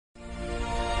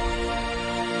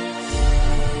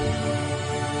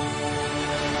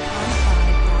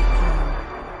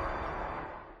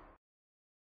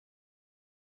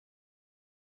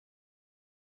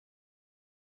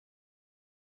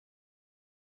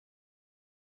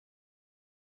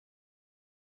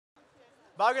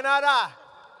Bagunara.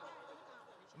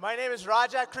 My name is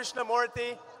Krishna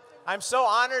Murthy. I'm so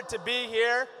honored to be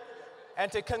here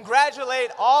and to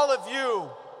congratulate all of you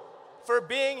for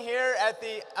being here at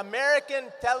the American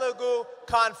Telugu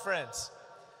Conference.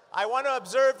 I want to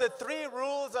observe the 3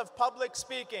 rules of public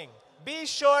speaking. Be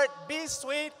short, be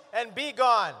sweet, and be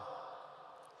gone.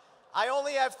 I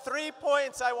only have 3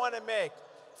 points I want to make.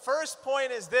 First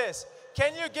point is this.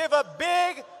 Can you give a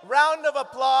big round of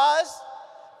applause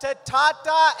to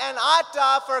Tata and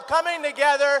Atta for coming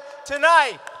together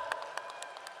tonight?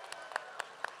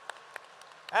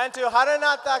 And to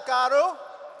Haranatha Karu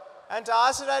and to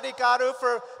Asiradi Karu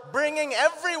for bringing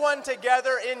everyone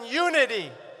together in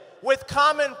unity with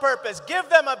common purpose. Give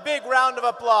them a big round of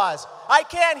applause. I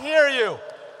can't hear you.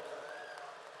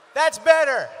 That's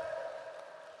better.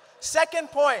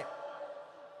 Second point.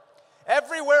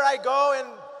 Everywhere I go in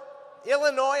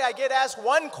Illinois, I get asked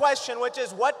one question, which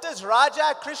is, what does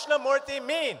Raja Krishna Murthy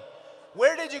mean?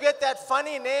 Where did you get that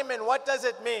funny name and what does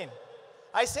it mean?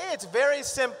 I say it's very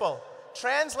simple.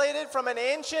 Translated from an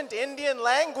ancient Indian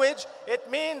language, it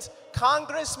means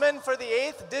Congressman for the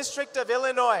 8th District of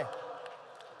Illinois.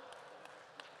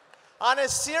 On a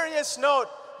serious note,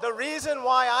 the reason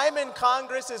why I'm in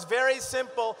Congress is very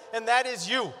simple, and that is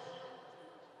you.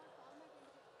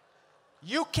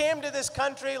 You came to this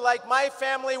country like my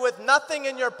family with nothing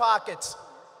in your pockets,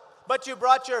 but you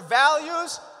brought your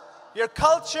values, your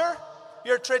culture,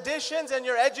 your traditions, and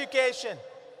your education,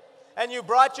 and you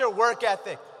brought your work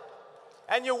ethic.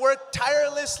 And you worked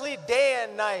tirelessly day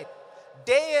and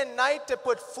night to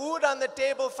put food on the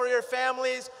table for your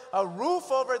families, a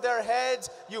roof over their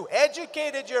heads. You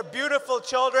educated your beautiful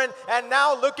children, and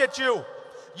now look at you.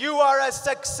 You are a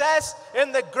success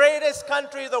in the greatest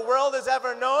country the world has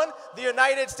ever known, the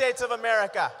United States of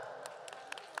America.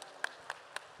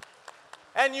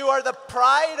 And you are the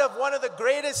pride of one of the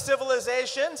greatest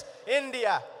civilizations,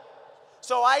 India.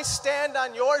 So I stand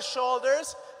on your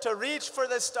shoulders to reach for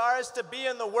the stars to be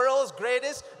in the world's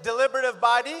greatest deliberative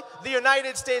body, the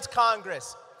United States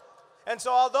Congress. And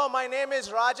so although my name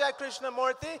is Raja Krishna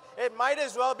Murthy, it might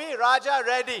as well be Raja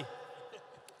Reddy.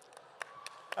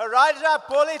 Raja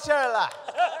Policharla.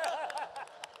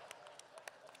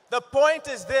 The point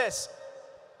is this.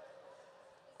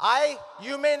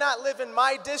 You may not live in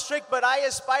my district, but I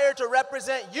aspire to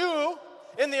represent you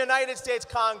in the United States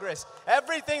Congress.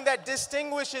 Everything that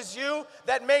distinguishes you,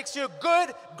 that makes you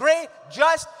good, great,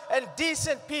 just, and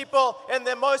decent people in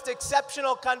the most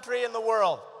exceptional country in the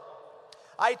world.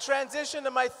 I transition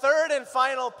to my third and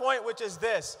final point, which is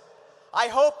this. I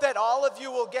hope that all of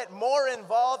you will get more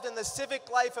involved in the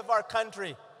civic life of our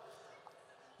country.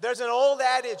 There's an old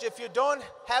adage, if you don't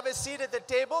have a seat at the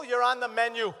table, you're on the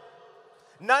menu.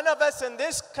 None of us in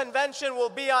this convention will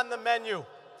be on the menu.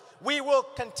 We will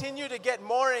continue to get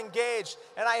more engaged,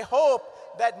 and I hope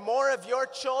that more of your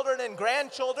children and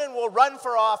grandchildren will run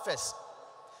for office.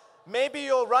 Maybe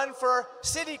you'll run for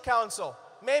city council.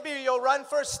 Maybe you'll run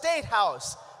for state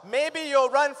house. Maybe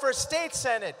you'll run for state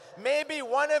senate. Maybe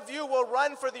one of you will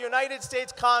run for the United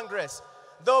States Congress.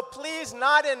 Though please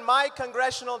not in my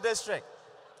congressional district.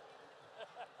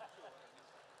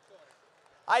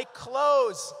 I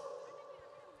close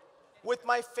with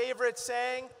my favorite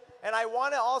saying, and I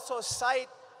want to also cite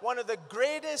one of the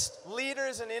greatest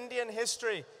leaders in Indian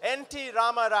history, N.T.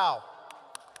 Rama Rao.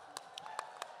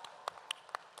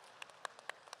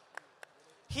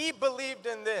 He believed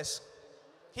in this.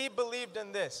 He believed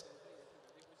in this.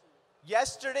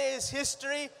 Yesterday is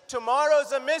history,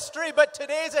 tomorrow's a mystery, but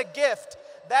today's a gift.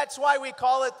 That's why we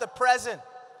call it the present.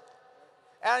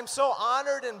 And I'm so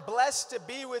honored and blessed to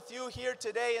be with you here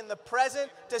today in the present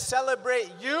to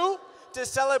celebrate you, to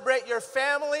celebrate your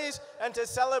families, and to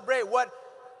celebrate what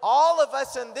all of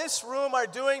us in this room are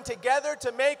doing together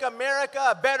to make America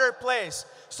a better place.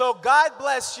 So God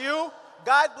bless you.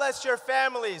 God bless your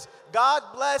families. God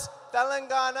bless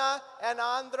Telangana and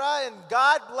Andhra, and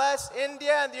God bless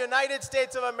India and the United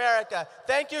States of America.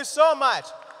 Thank you so much.